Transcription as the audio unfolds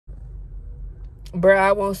Bruh,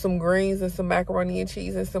 I want some greens and some macaroni and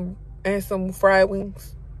cheese and some fried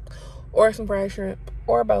wings. Or some fried shrimp.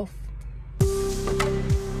 Or both.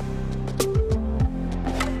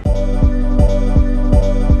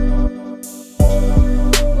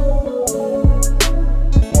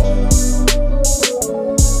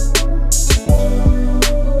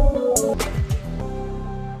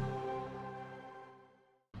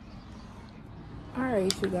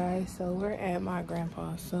 Alright, you guys, so we're at my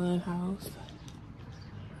grandpa's son's house.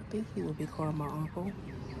 I think he would be called my uncle.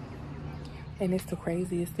 And it's the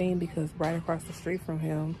craziest thing because right across the street from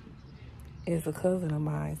him is a cousin of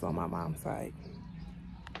mine on my mom's side.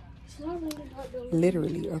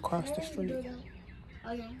 Literally across the street.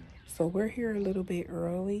 So we're here a little bit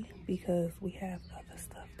early because we have other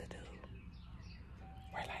stuff to do.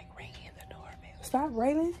 We're like ringing the doorbell. Stop,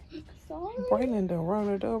 Raylan. Sorry. Raylan done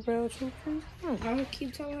rung the doorbell too. I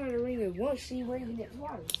keep telling her to ring it once. She ringing it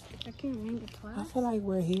twice. I can't ring it twice. I feel like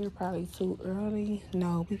we're here probably too early.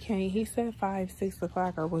 No, we can't. He said 5, 6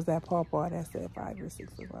 o'clock, or was that Pawpaw that said 5 or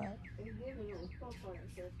 6 o'clock?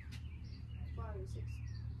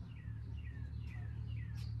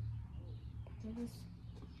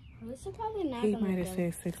 He might have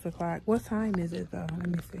said 6 o'clock. What time is it though? Let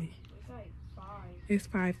me see. It's like 5. It's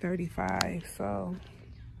 5:35. So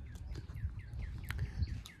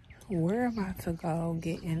we're about to go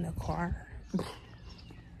get in the car.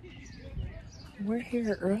 We're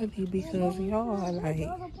here early because y'all like,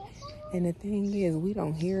 and the thing is, we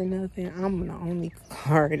don't hear nothing. I'm the only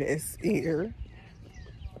car that's here.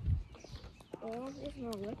 It's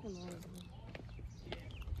not looking like it.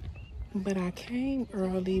 But I came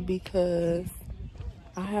early because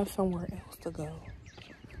I have somewhere else to go.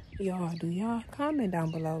 Y'all, do y'all comment down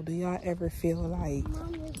below? Do y'all ever feel like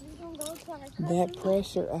that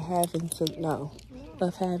pressure of having to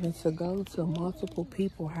go to multiple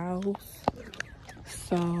people's house?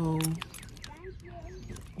 So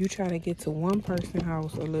you try to get to one person's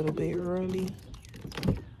house a little bit early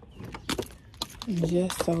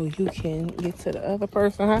just so you can get to the other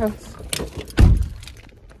person's house.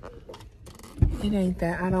 It ain't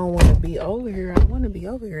that I don't want to be over here. I want to be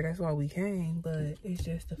over here. That's why we came. But it's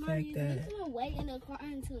just the fact that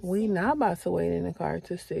we not about to wait in the car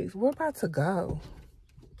until 6. We're about to go.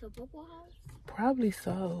 To Popo house? Probably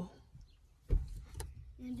so.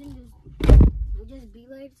 And then just be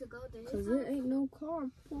late to go there. Because there ain't no car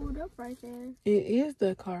pulled up right there. It is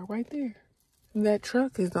the car right there. That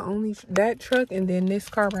truck is the only, that truck and then this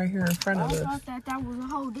car right here in front of us. I thought that was a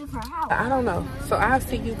whole different house. I don't know. So I'll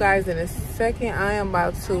see you guys in a second. I am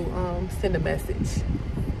about to send a message.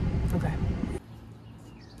 Okay.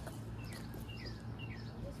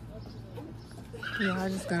 Yeah, I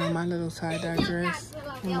just got on my little tie-dye dress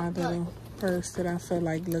and my little purse that I feel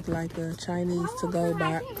like looked like a Chinese to-go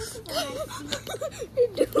box.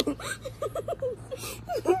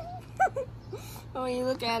 When you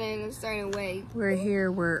look at it in a certain way. We're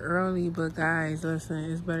here, we're early, but guys,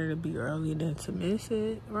 listen, it's better to be early than to miss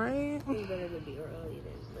it, right? It's better to be early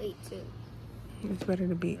than late, too. It's better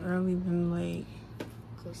to be early than late.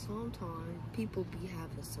 Because sometimes people be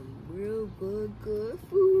having some real good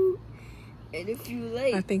food. And if you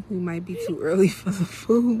late... I think we might be too early for the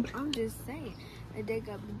food. I'm just saying. And they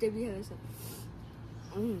be having some...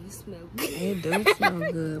 it smell good. It does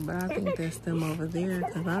smell good, but I think that's them over there,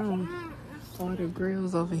 because I don't... All the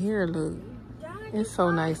grills over here, look. It's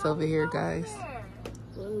so nice over here, guys.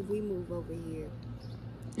 Well, if we move over here.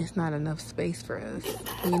 It's not enough space for us.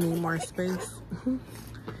 We need more space.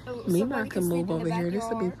 Me and I can move over here. This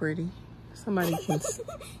will be pretty. Somebody can...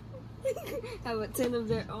 have a tent of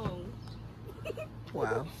their own.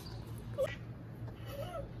 Wow.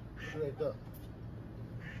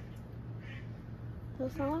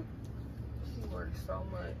 What's wrong? She works so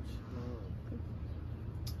much.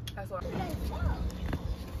 That's why.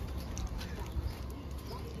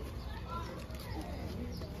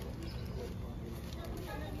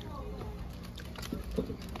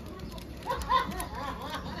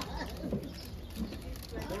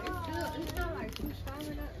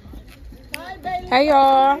 Hey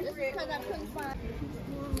y'all.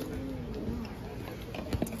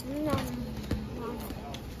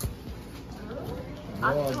 I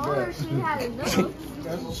told her she had enough.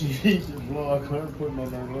 That's what she needs to vlog. Her putting on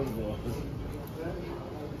her little vlog.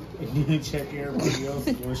 You can check everybody else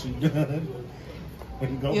when she's done.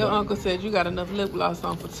 Your uncle said you got enough lip gloss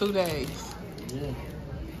on for 2 days. Yeah.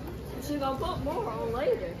 She's gonna put more on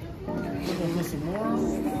later. You gonna put some more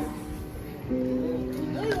on?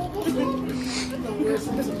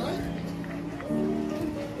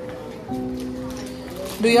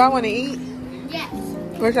 Do y'all want to eat? Yes.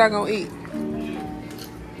 What y'all gonna eat?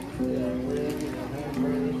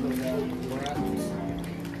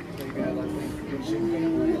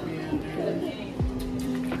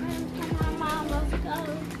 Mom, let's go.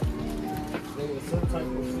 There was some type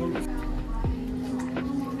of fruit.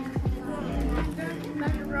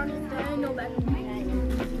 Macaroni, there ain't no macaroni.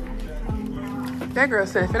 That girl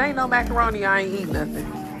said, if it ain't no macaroni, I ain't eating nothing.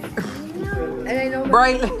 It ain't no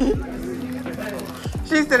Braylon.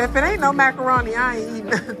 She said, if it ain't no macaroni, I ain't eating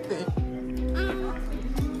nothing.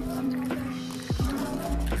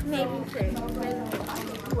 maybe check. Maybe I'll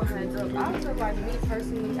give you a heads up. I feel like me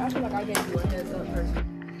personally, I feel like I gave you a heads up personally.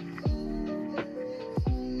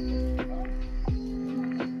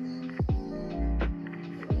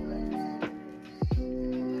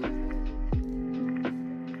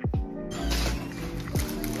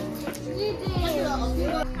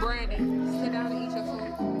 Brandon, sit down and eat your food.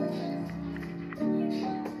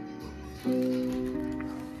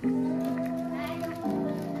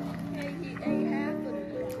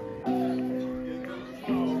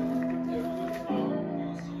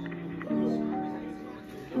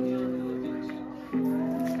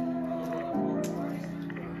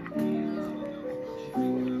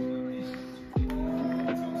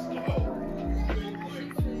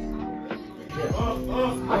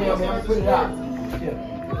 Put it out.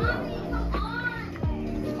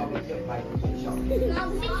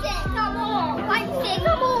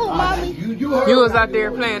 Come on, mommy. You was out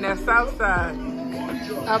there playing that south side.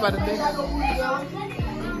 How about a big?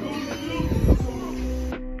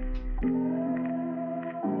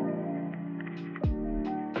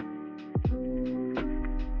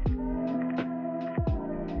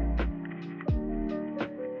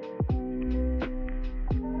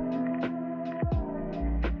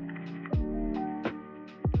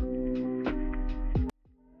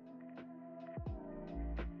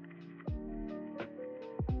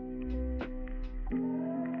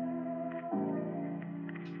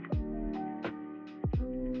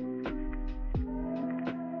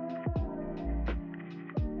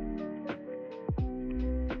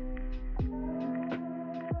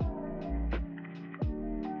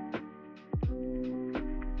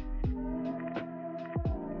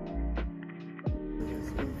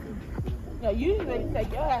 No, you ready to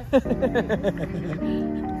take your ass. You get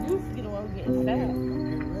the one getting fat.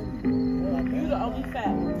 You the only fat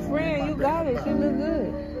one. Friend, you got it. She look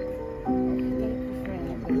good.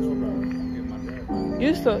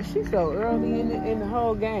 She's so early in the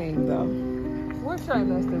whole game though. What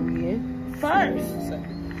trimester we in? First.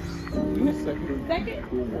 Second.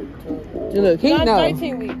 Look, he Not knows.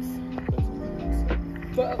 13 weeks.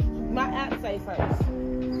 But my app say first.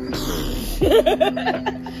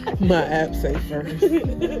 My app say first.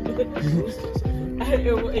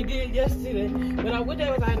 It did yesterday. When I went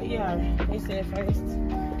there, they said first.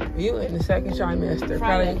 You in the second trimester.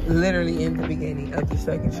 Friday. Probably literally in the beginning of the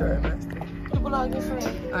second trimester. People are your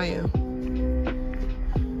friend. I am.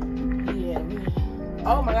 Yeah, man.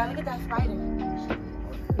 Oh my God, look at that spider.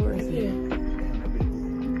 Where is he?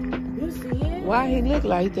 You see it? Why he look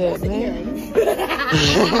like that, man?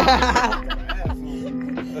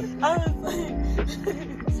 I was like,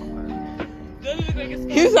 does it look like it's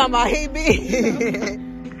You talking about he big?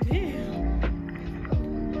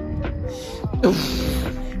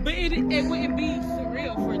 But it wouldn't be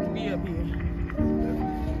surreal for it to be up here.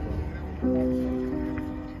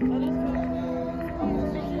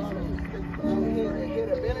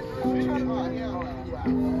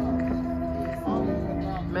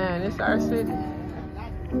 Man, it's our city.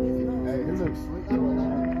 Hey, it looks slick.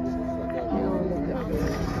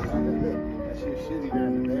 That shit shitty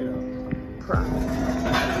during the day though.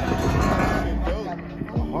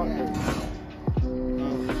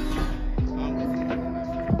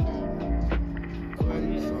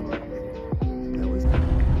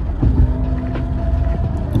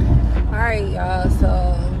 Alright, y'all, so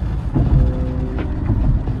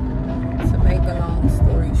to make a long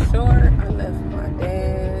story short, I left my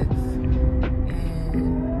dad's and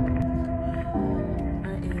I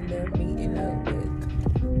ended up meeting up with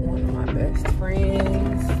one of my best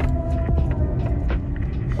friends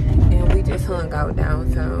and we just hung out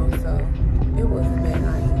downtown, so it wasn't bad. I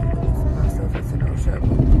ain't really put myself into no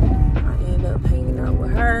trouble. I ended up hanging out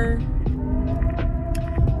with her.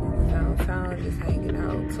 Downtown, just hanging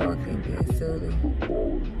out, talking, being silly.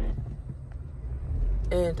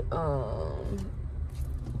 And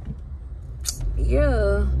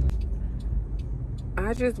yeah,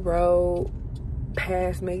 I just rode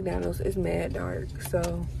past McDonald's. It's mad dark,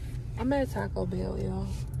 so I'm at Taco Bell, y'all.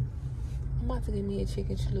 I'm about to get me a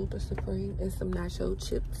chicken chalupa supreme and some nacho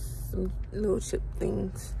chips, some little chip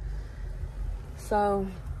things. So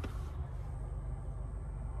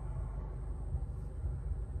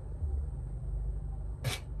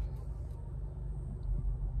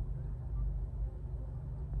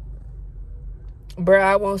Bruh,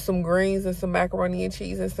 I want some greens and some macaroni and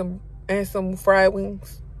cheese and some fried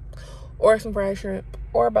wings. Or some fried shrimp.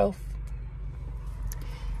 Or both.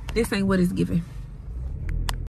 This ain't what it's giving.